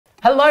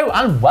Hello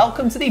and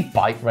welcome to the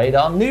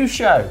BikeRadar news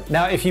show.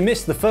 Now, if you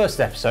missed the first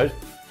episode,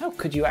 how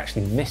could you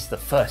actually miss the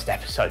first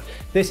episode?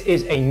 This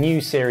is a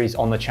new series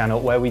on the channel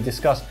where we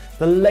discuss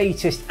the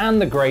latest and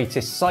the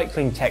greatest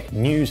cycling tech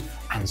news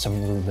and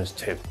some rumours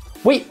too.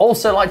 We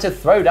also like to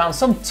throw down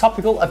some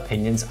topical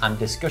opinions and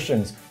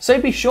discussions, so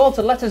be sure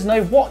to let us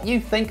know what you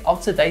think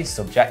of today's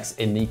subjects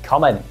in the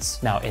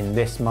comments. Now, in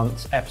this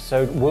month's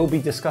episode, we'll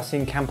be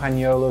discussing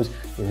Campagnolo's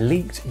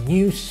leaked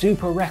new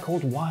Super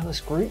Record wireless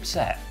group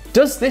set.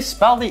 Does this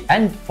spell the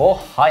end for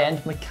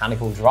high-end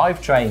mechanical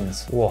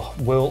drivetrains?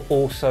 We'll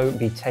also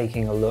be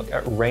taking a look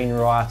at Rane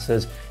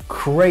Roatta's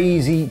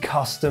crazy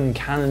custom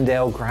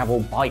Cannondale gravel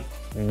bike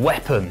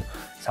weapon.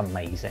 It's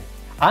amazing.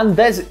 And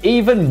there's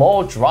even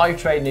more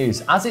drivetrain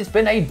news, as it's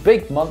been a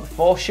big month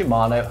for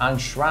Shimano and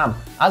SRAM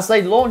as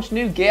they launch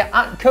new gear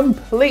at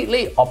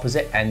completely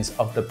opposite ends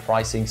of the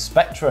pricing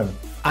spectrum.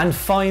 And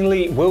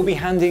finally, we'll be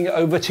handing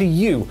over to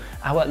you,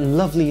 our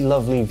lovely,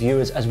 lovely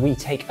viewers, as we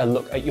take a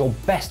look at your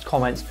best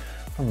comments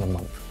from the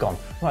month gone.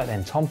 Right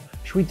then, Tom,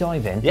 should we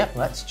dive in? Yep,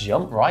 let's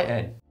jump right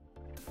in.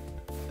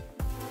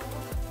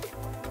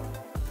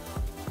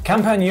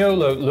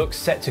 Campagnolo looks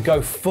set to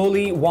go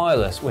fully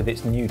wireless with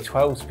its new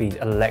 12-speed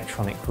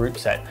electronic group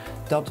set,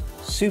 dubbed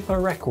Super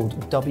Record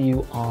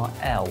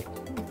WRL.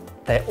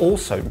 They're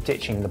also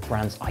ditching the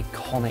brand's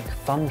iconic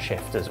thumb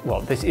shifters.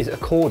 Well, this is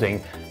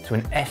according to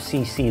an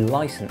FCC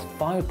license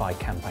filed by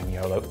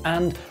Campagnolo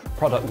and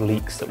product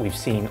leaks that we've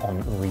seen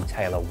on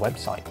retailer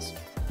websites.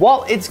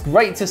 While it's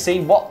great to see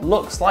what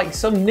looks like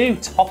some new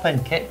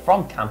top-end kit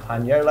from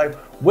Campagnolo,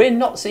 we're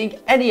not seeing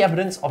any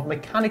evidence of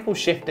mechanical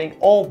shifting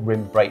or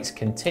rim brakes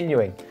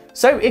continuing.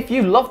 So if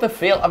you love the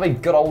feel of a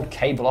good old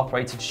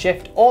cable-operated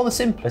shift or the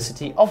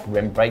simplicity of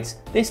rim brakes,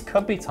 this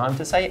could be time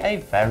to say a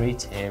very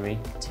teary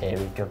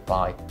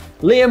goodbye.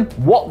 Liam,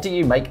 what do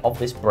you make of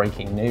this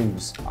breaking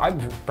news? I'm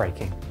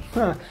breaking.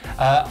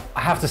 I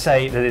have to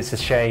say that it's a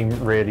shame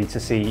really to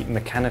see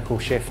mechanical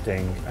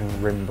shifting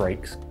and rim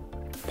brakes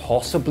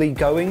possibly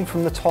going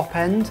from the top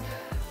end.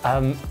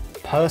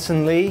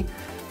 Personally,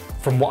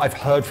 from what I've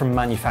heard from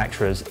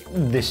manufacturers,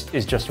 this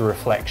is just a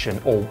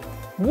reflection, or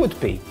would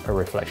be a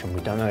reflection,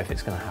 we don't know if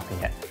it's going to happen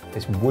yet,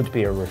 this would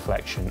be a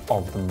reflection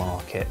of the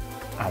market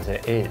as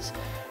it is.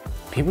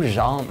 People just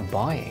aren't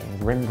buying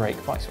rim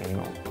brake bikes. I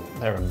mean,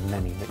 there are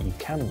many that you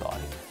can buy,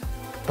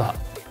 but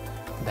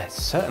they're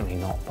certainly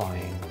not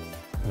buying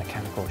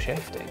mechanical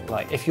shifting.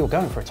 Like, if you're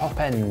going for a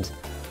top-end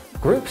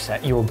group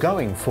set, you're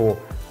going for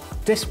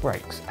disc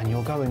brakes and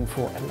you're going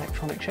for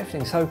electronic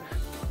shifting. So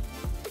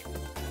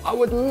I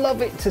would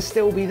love it to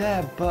still be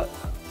there, but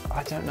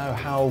I don't know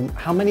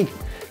how many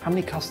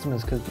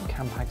customers could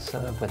Campag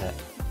serve with it?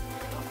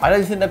 I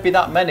don't think there'd be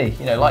that many.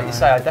 You know, like you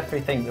say, I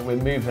definitely think that we're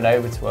moving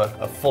over to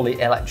a fully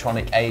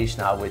electronic age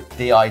now with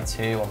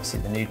Di2, obviously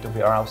the new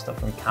WRL stuff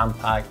from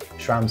Campag,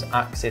 SRAM's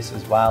Axis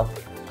as well,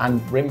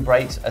 and rim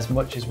brakes. As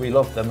much as we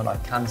love them, and I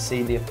can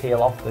see the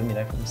appeal of them, you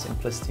know, from a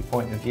simplicity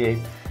point of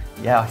view,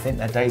 yeah, I think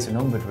their days are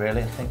numbered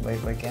really. I think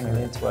we're getting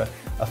into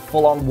a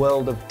full-on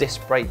world of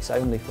disc brakes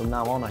only from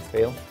now on, I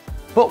feel.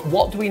 But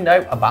what do we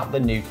know about the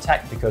new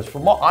tech? Because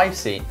from what I've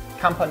seen,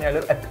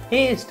 Campagnolo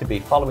appears to be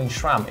following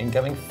SRAM in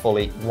going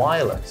fully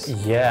wireless.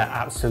 Yeah,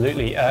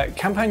 absolutely.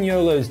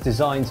 Campagnolo's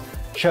designs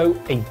show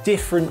a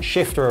different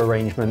shifter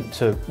arrangement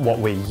to what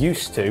we're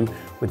used to,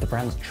 with the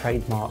brand's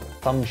trademark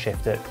thumb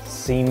shifter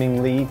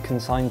seemingly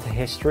consigned to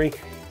history.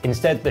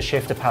 Instead, the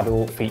shifter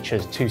paddle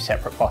features two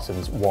separate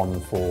buttons, one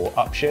for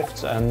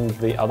upshifts and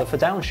the other for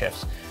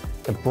downshifts.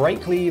 The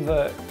brake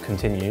lever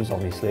continues,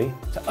 obviously,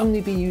 to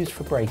only be used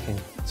for braking.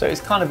 So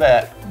it's kind of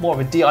more of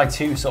a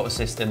Di2 sort of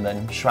system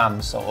than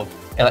SRAM's sort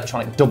of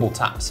electronic double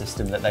tap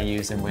system that they're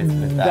using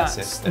with their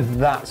system.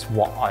 That's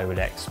what I would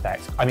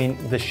expect. I mean,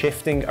 the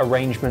shifting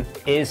arrangement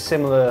is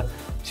similar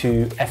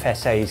to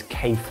FSA's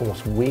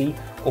K-Force Wii,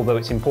 although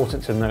it's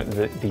important to note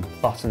that the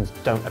buttons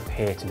don't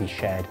appear to be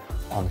shared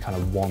on kind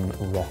of one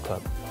rocker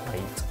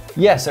plate.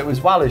 Yeah, so as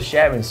well as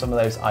sharing some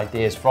of those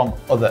ideas from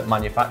other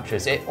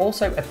manufacturers, it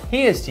also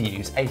appears to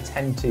use a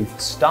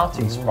 10-tooth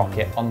starting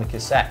sprocket on the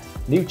cassette.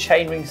 New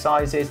chainring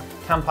sizes,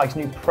 Campag's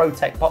new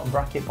ProTech bottom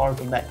bracket borrowed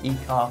from their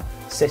e-car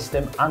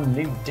system, and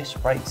new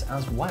disc brakes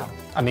as well.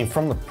 I mean,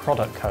 from the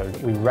product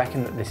code, we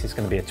reckon that this is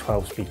going to be a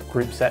 12-speed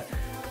group set,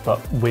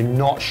 but we're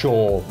not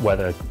sure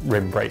whether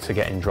rim brakes are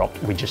getting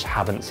dropped. We just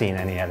haven't seen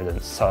any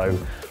evidence. So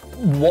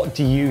what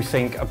do you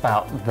think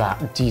about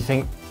that? Do you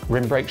think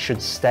rim brakes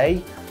should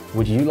stay?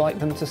 Would you like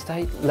them to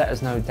stay? Let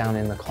us know down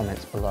in the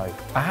comments below.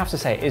 I have to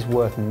say, it is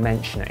worth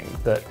mentioning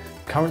that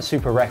current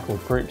Super Record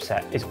group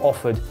set is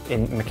offered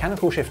in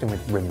mechanical shifting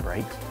with rim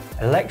brakes,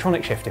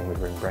 electronic shifting with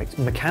rim brakes,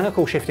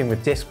 mechanical shifting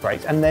with disc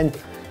brakes, and then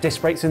disc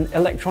brakes and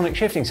electronic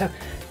shifting. So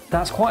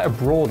that's quite a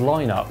broad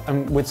lineup,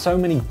 and with so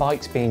many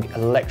bikes being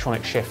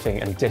electronic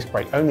shifting and disc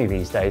brake only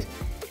these days,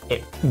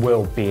 it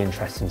will be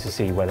interesting to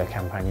see whether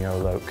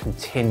Campagnolo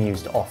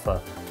continues to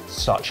offer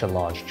such a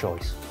large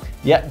choice.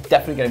 Yeah,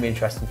 definitely going to be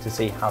interesting to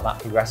see how that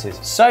progresses.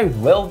 So,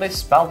 will this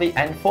spell the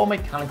end for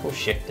mechanical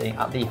shifting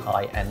at the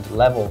high-end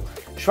level?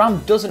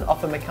 SRAM doesn't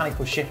offer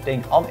mechanical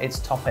shifting on its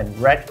top-end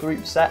red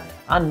group set,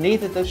 and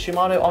neither does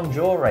Shimano on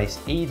Draw Race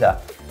either.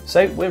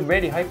 So, we're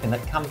really hoping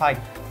that Campag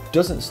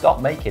doesn't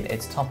stop making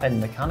its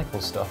top-end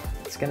mechanical stuff.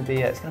 It's going to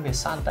be a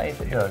sad day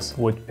if it does.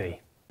 Would be.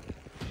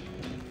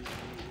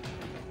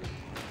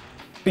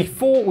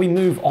 Before we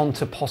move on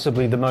to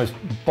possibly the most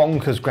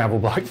bonkers gravel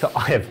bike that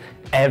I have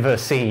ever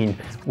seen,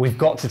 we've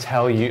got to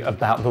tell you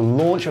about the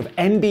launch of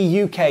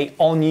MB UK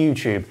on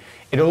YouTube.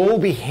 It'll all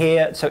be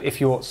here, so if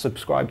you're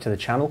subscribed to the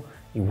channel,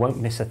 you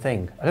won't miss a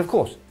thing. And of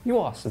course, you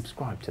are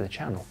subscribed to the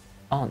channel,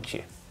 aren't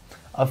you?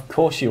 Of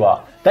course you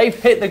are. They've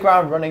hit the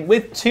ground running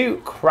with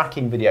 2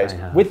 cracking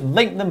videos. We've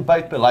linked them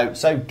both below,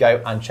 so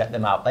go and check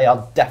them out. They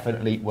are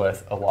definitely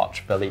worth a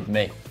watch, believe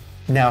me.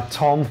 Now,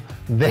 Tom,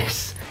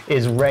 this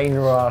is Rane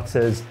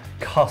Roatta's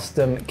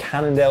custom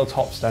Cannondale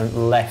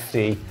Topstone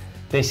Lefty.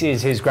 This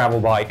is his gravel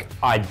bike.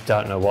 I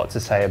don't know what to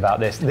say about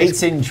this.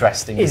 It's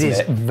interesting, isn't it?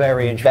 It is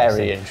very interesting.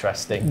 Very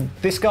interesting.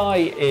 This guy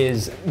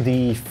is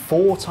the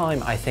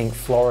 4-time, I think,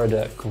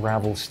 Florida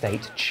Gravel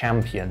State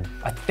champion.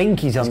 I think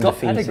he's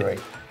undefeated. He's got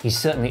pedigree. He's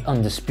certainly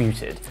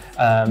undisputed.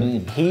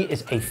 He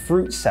is a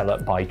fruit seller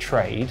by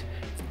trade.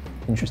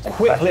 Interesting.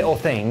 Quick little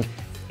thing,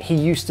 he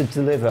used to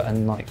deliver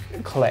and like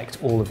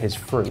collect all of his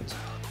fruit.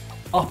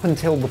 Up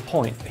until the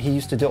point, he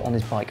used to do it on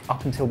his bike,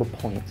 up until the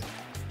point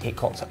it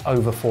got to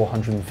over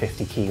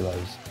 450 kilos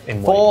in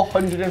weight.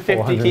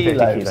 450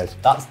 kilos.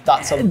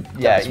 That's a,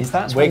 yeah,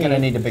 we're going to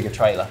need a bigger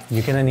trailer.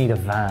 You're going to need a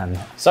van.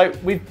 So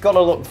we've got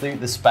to look through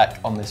the spec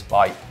on this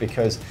bike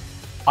because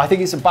I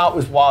think it's about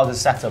as wild a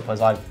setup as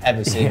I've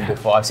ever seen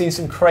before. I've seen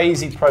some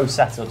crazy pro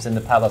setups in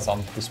the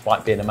peloton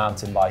despite being a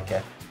mountain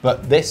biker,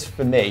 but this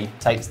for me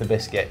takes the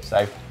biscuit.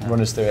 So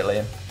run us through it,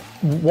 Liam.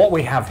 What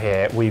we have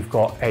here, we've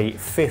got a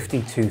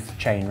 50-tooth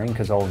chainring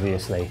because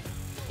obviously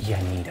you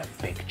need a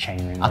big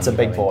chainring. That's a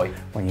big boy.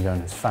 When you're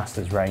going as fast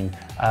as Rane.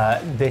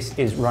 This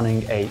is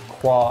running a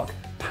Quark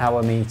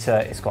power meter.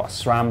 It's got a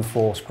SRAM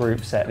Force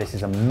group set. This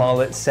is a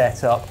mullet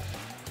setup.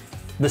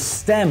 The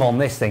stem on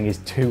this thing is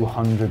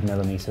 200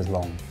 millimeters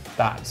long.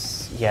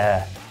 That's,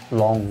 yeah,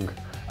 long.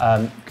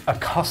 A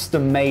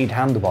custom made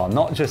handlebar,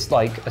 not just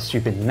like a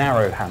stupid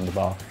narrow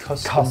handlebar,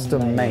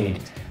 custom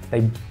made.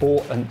 They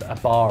bought a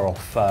bar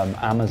off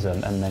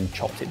Amazon and then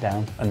chopped it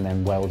down and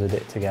then welded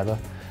it together.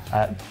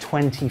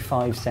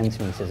 25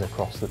 centimeters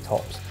across the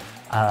tops.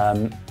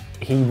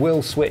 He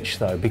will switch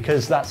though,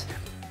 because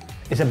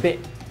it's a bit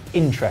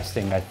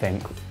interesting, I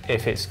think,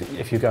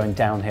 if you're going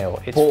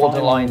downhill. It's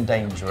borderline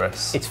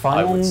dangerous. It's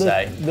fine on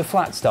the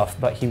flat stuff,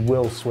 but he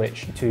will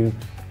switch to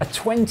a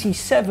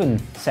 27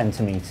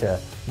 centimeter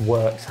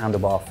works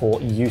handlebar for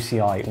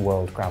UCI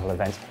World Gravel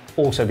events.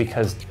 Also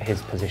because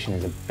his position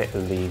is a bit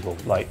illegal,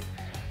 like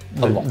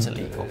a lot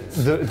illegal.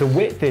 The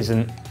width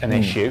isn't an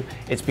issue.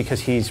 It's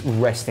because he's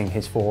resting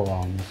his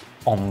forearms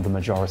on the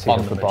majority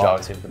of the bar.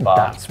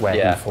 That's where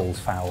he falls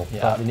foul.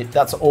 Yeah, I mean,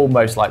 that's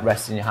almost like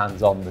resting your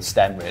hands on the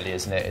stem, really,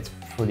 isn't it? It's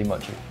pretty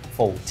much a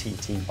full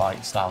TT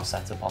bike style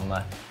setup on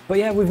there. But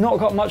yeah, we've not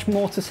got much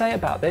more to say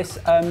about this.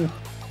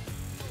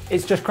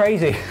 It's just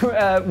crazy.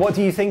 What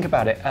do you think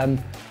about it?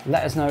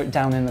 Let us know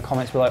down in the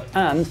comments below.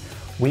 And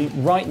we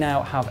right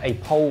now have a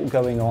poll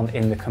going on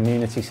in the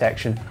community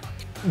section.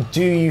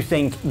 Do you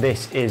think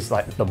this is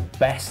like the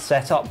best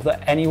setup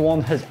that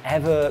anyone has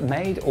ever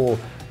made, or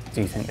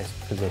do you think this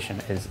position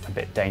is a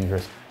bit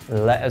dangerous?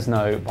 Let us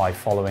know by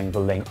following the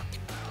link.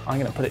 I'm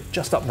going to put it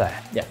just up there.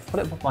 Yeah,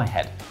 put it above my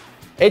head.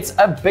 It's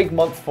a big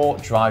month for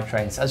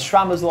drivetrains, as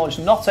SRAM has launched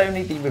not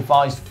only the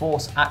revised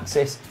Force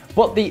Axis,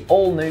 but the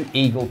all-new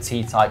Eagle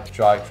T-Type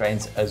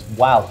drivetrains as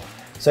well.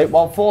 So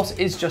while Force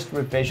is just a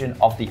revision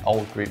of the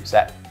old group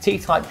set,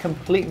 T-Type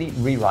completely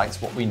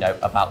rewrites what we know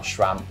about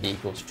SRAM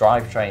Eagle's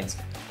drivetrains.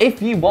 If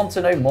you want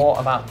to know more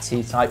about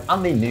T-Type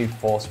and the new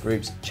Force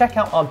groups, check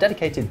out our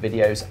dedicated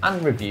videos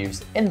and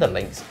reviews in the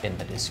links in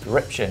the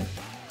description.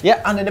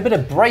 Yeah, and in a bit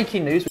of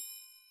breaking news,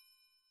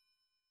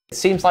 it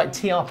seems like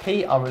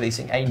TRP are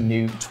releasing a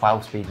new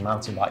 12-speed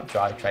mountain bike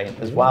drivetrain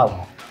as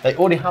well. They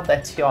already have their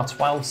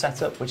TR12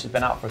 setup, which has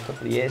been out for a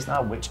couple of years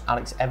now, which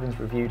Alex Evans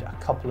reviewed a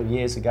couple of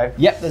years ago.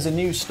 Yep, there's a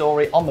new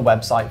story on the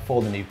website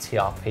for the new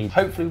TRP.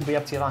 Hopefully we'll be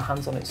able to get our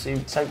hands on it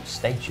soon, so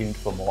stay tuned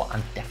for more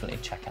and definitely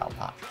check out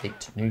that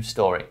leaked news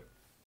story.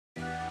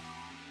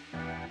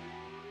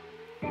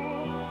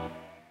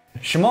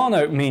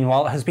 Shimano,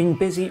 meanwhile, has been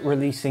busy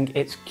releasing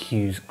its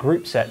Cues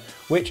group set,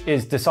 which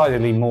is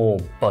decidedly more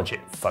budget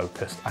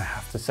focused, I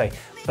have to say.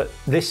 But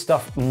this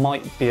stuff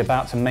might be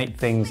about to make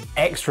things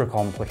extra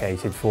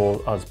complicated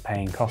for us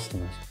paying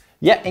customers.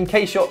 Yeah, in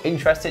case you're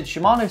interested,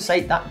 Shimano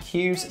say that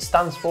Cues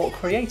stands for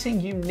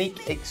creating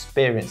unique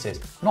experiences.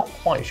 Not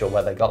quite sure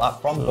where they got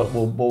that from, but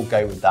we'll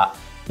go with that.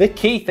 The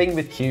key thing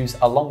with Cues,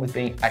 along with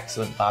being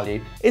excellent value,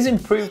 is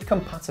improved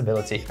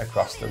compatibility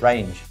across the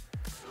range.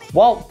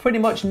 While pretty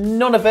much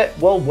none of it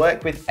will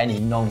work with any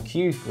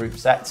non-Cues group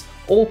sets,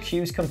 All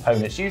Cues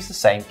components use the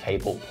same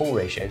cable pull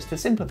ratios to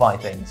simplify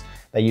things.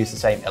 They use the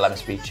same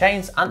 11-speed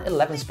chains and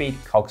 11-speed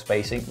cog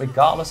spacing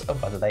regardless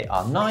of whether they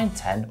are 9,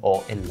 10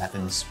 or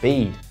 11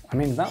 speed. I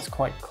mean, that's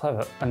quite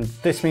clever. And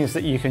this means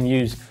that you can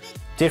use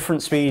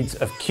different speeds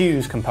of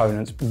Cues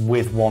components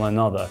with one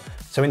another.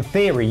 So in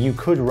theory, you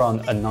could run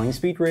a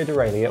 9-speed rear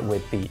derailleur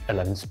with the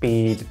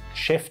 11-speed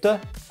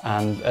shifter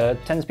and a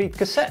 10-speed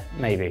cassette,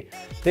 maybe.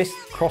 This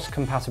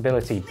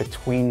cross-compatibility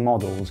between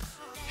models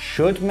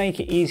should make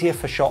it easier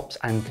for shops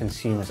and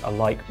consumers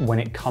alike when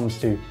it comes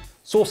to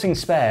sourcing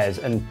spares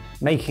and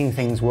making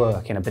things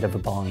work in a bit of a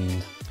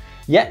bind.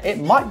 Yet it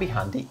might be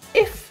handy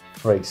if,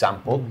 for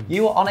example,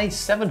 you are on a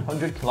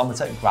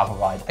 700-kilometer gravel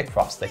ride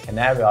across the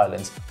Canary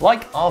Islands,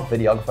 like our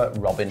videographer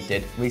Robin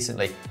did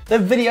recently. The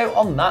video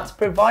on that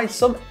provides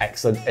some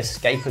excellent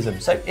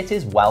escapism, so it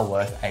is well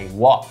worth a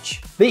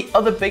watch. The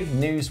other big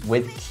news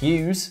with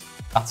Cues,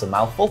 that's a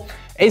mouthful,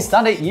 is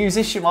that it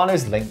uses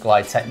Shimano's Link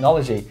Glide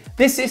technology.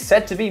 This is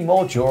said to be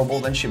more durable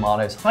than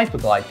Shimano's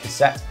Hyperglide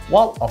cassette,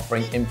 while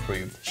offering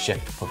improved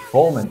shift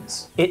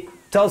performance. It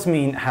does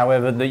mean,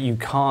 however, that you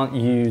can't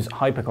use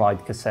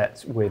Hyperglide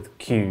cassettes with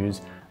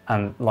Cues,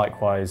 and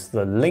likewise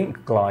the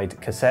Link Glide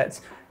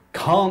cassettes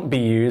can't be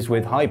used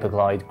with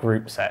Hyperglide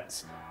group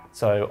sets.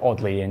 So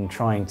oddly, in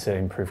trying to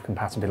improve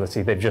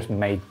compatibility, they've just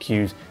made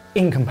Cues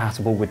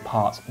incompatible with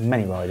parts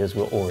many riders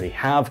will already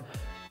have.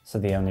 So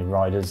the only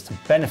riders to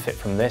benefit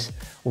from this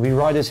will be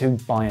riders who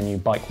buy a new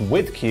bike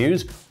with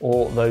Cues,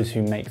 or those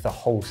who make the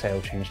wholesale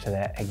change to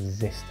their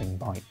existing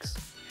bikes.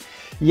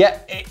 Yeah,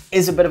 it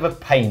is a bit of a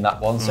pain, that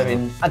one. So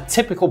in a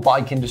typical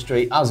bike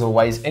industry, as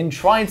always, in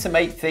trying to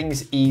make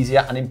things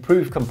easier and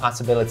improve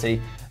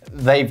compatibility,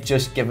 they've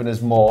just given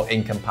us more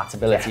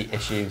incompatibility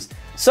issues.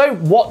 So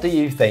what do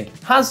you think?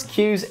 Has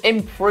Cues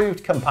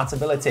improved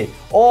compatibility,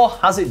 or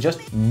has it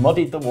just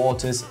muddied the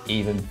waters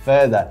even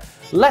further?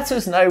 Let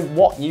us know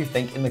what you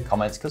think in the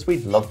comments, because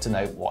we'd love to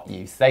know what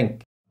you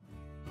think.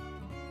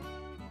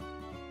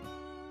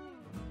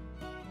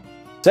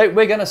 So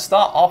we're going to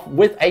start off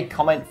with a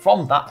comment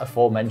from that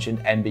aforementioned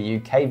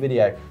MBUK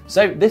video.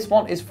 So this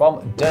one is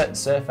from Dirt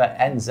Surfer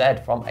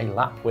NZ from a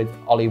lap with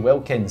Ollie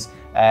Wilkins.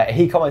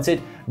 He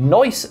commented,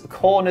 "Nice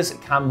corners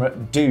camera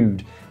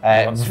dude,"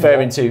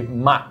 referring to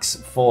Max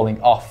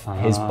falling off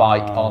his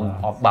bike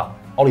on well,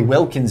 Ollie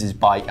Wilkins'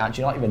 bike,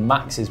 actually not even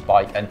Max's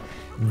bike, and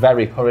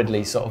very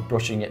hurriedly sort of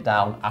brushing it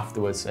down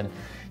afterwards, and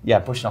yeah,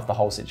 brushing off the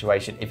whole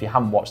situation. If you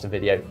haven't watched the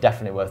video,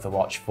 definitely worth a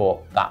watch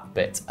for that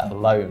bit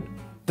alone.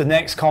 The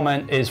next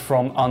comment is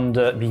from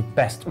under the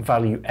best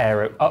value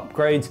Aero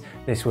upgrades.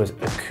 This was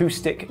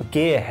Acoustic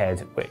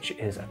Gearhead, which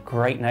is a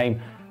great name.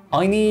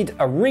 "I need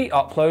a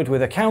re-upload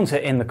with a counter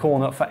in the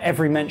corner for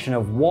every mention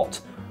of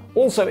what,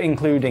 also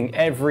including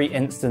every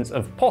instance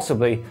of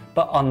possibly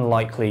but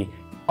unlikely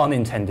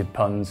unintended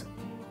puns,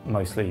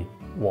 mostly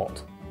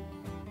what."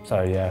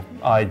 So yeah,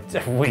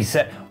 we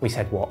said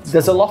what.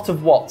 There's a lot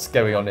of what's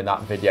going on in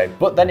that video,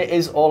 but then it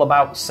is all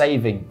about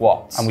saving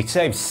watts. And we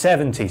saved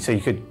 70, so you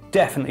could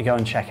definitely go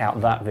and check out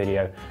that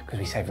video, because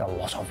we saved a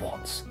lot of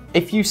watts.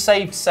 If you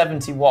saved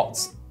 70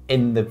 watts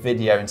in the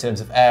video in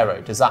terms of Aero,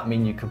 does that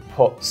mean you could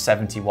put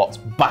 70 watts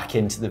back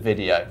into the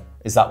video?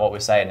 Is that what we're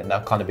saying? And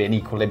there'll kind of be an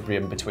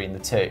equilibrium between the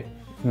two?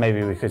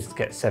 Maybe we could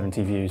get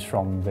 70 views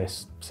from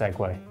this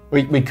segue.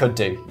 We could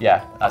do,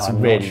 yeah. That's a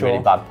really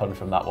bad pun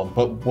from that one,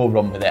 but we'll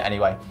run with it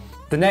anyway.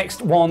 The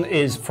next one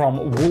is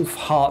from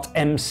Wolfheart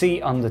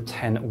MC under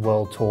 10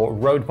 World Tour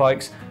road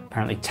bikes.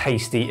 Apparently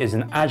tasty is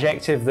an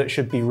adjective that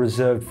should be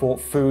reserved for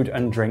food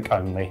and drink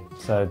only.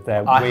 So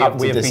there, we have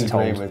been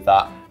told with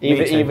that.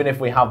 Even if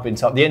we have been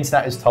told, the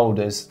internet has told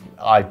us.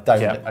 I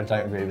don't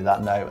agree with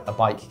that. No, a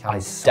bike can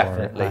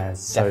definitely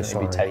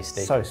be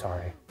tasty. So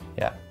sorry.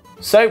 Yeah.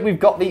 So we've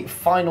got the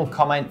final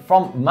comment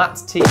from Matt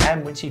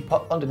TM, which he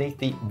put underneath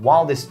the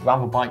wildest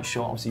gravel bike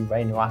short, obviously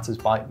Rane Roatta's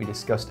bike we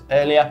discussed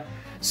earlier.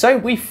 So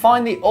we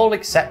finally all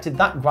accepted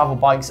that gravel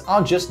bikes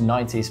are just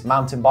 90s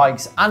mountain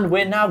bikes, and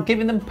we're now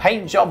giving them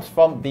paint jobs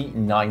from the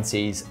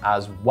 90s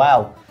as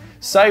well.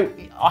 So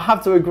I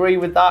have to agree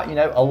with that. You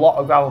know, a lot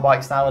of gravel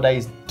bikes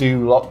nowadays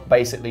do look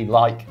basically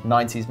like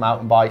 90s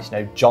mountain bikes. You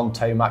know, John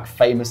Tomac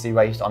famously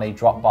raced on a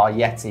drop bar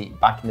Yeti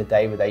back in the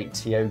day with a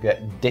Tioga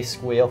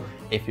disc wheel.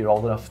 If you're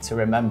old enough to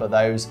remember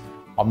those.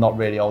 I'm not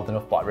really old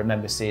enough, but I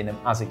remember seeing them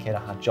as a kid. I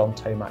had John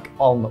Tomac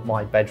on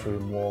my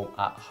bedroom wall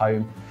at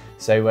home.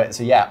 So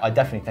yeah, I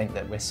definitely think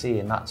that we're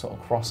seeing that sort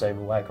of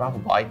crossover where gravel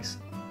bikes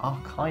are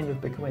kind of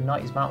becoming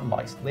 90s mountain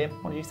bikes. Liam,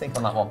 what do you think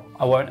on that one?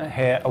 I won't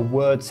hear a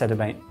word said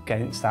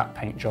against that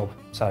paint job.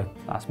 So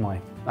that's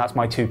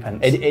my 2 pence.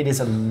 It is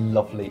a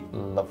lovely,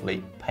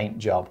 lovely paint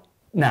job.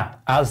 Now,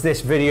 as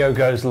this video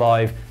goes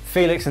live,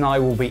 Felix and I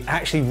will be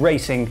actually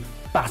racing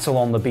Battle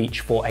on the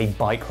Beach for a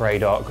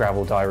BikeRadar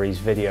Gravel Diaries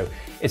video.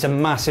 It's a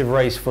massive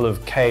race full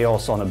of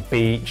chaos on a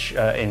beach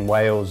in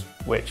Wales,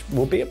 which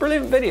will be a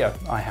brilliant video,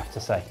 I have to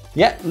say.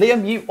 Yeah,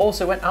 Liam, you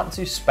also went out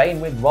to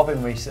Spain with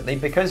Robin recently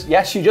because,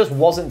 yes, she just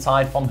wasn't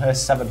tired from her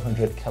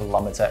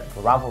 700-kilometer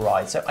gravel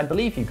ride. So I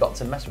believe you got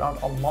to mess around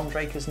on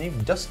Mondraker's new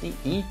Dusty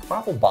E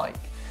gravel bike.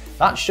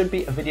 that should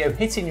be a video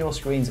hitting your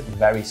screens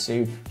very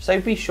soon, so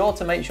be sure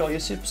to make sure you're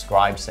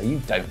subscribed so you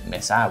don't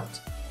miss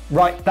out.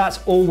 Right, that's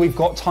all we've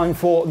got time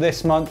for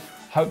this month.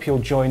 Hope you'll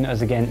join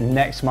us again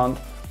next month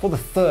for the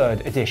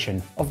 3rd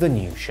edition of the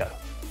news show.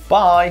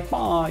 Bye.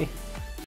 Bye.